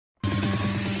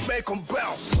make them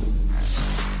bounce.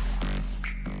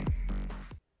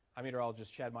 I'm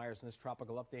meteorologist Chad Myers, and this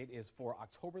tropical update is for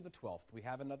October the 12th. We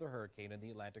have another hurricane in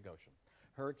the Atlantic Ocean,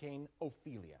 Hurricane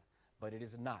Ophelia, but it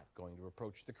is not going to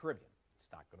approach the Caribbean. It's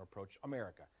not going to approach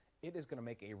America. It is going to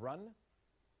make a run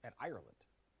at Ireland.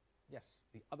 Yes,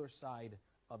 the other side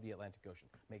of the Atlantic Ocean.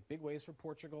 Make big waves for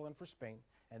Portugal and for Spain,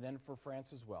 and then for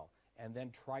France as well, and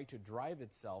then try to drive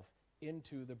itself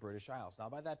into the British Isles. Now,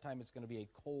 by that time, it's going to be a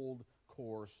cold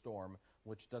core storm,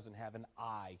 which doesn't have an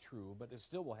eye, true, but it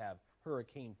still will have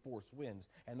hurricane force winds.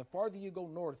 And the farther you go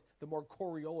north, the more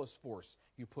Coriolis force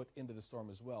you put into the storm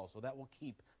as well. So that will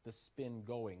keep the spin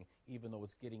going, even though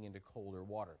it's getting into colder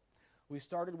water. We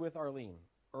started with Arlene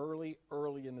early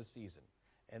in the season.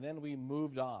 And then we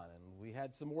moved on, and we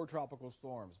had some more tropical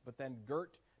storms. But then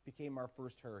Gert became our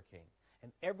first hurricane.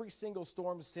 And every single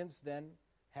storm since then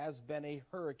has been a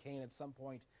hurricane at some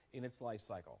point in its life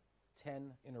cycle.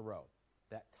 10 in a row.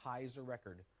 That ties a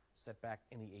record set back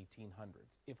in the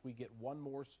 1800s. If we get one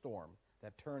more storm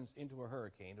that turns into a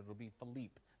hurricane, it'll be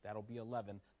Philippe. That'll be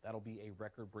 11. That'll be a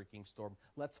record-breaking storm.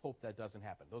 Let's hope that doesn't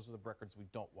happen. Those are the records we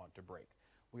don't want to break.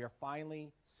 We are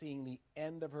finally seeing the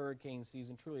end of hurricane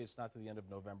season. Truly, it's not to the end of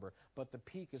November, but the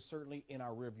peak is certainly in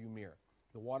our rearview mirror.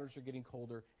 The waters are getting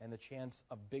colder, and the chance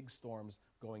of big storms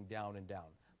going down and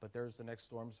down. But there's the next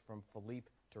storms from Philippe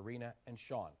to Rena and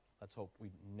Sean. Let's hope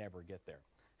we never get there.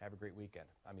 Have a great weekend.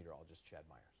 I'm meteorologist Chad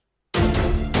Myers.